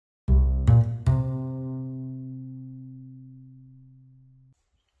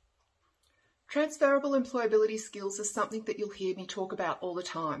Transferable employability skills is something that you'll hear me talk about all the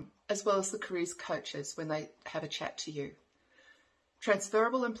time, as well as the careers coaches when they have a chat to you.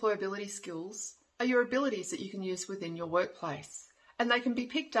 Transferable employability skills are your abilities that you can use within your workplace, and they can be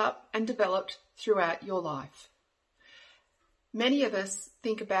picked up and developed throughout your life. Many of us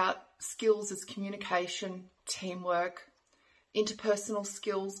think about skills as communication, teamwork, interpersonal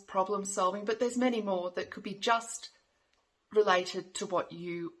skills, problem solving, but there's many more that could be just related to what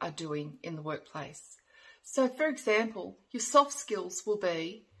you are doing in the workplace. So, for example, your soft skills will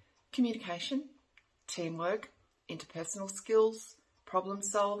be communication, teamwork, interpersonal skills, problem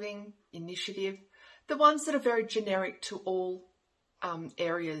solving, initiative, the ones that are very generic to all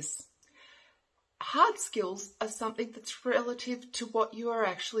areas. Hard skills are something that's relative to what you are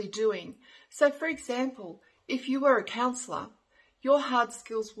actually doing. So, for example, if you were a counsellor, your hard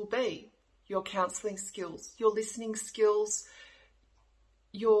skills will be your counselling skills, your listening skills,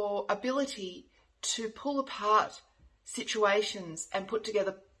 your ability to pull apart situations and put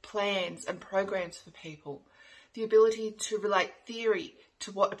together plans and programs for people, the ability to relate theory to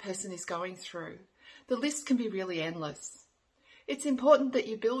what a person is going through. The list can be really endless. It's important that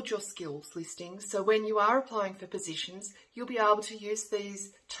you build your skills listings so when you are applying for positions, you'll be able to use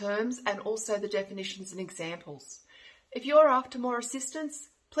these terms and also the definitions and examples. If you're after more assistance,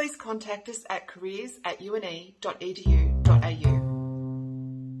 please contact us at careers@une.edu.au.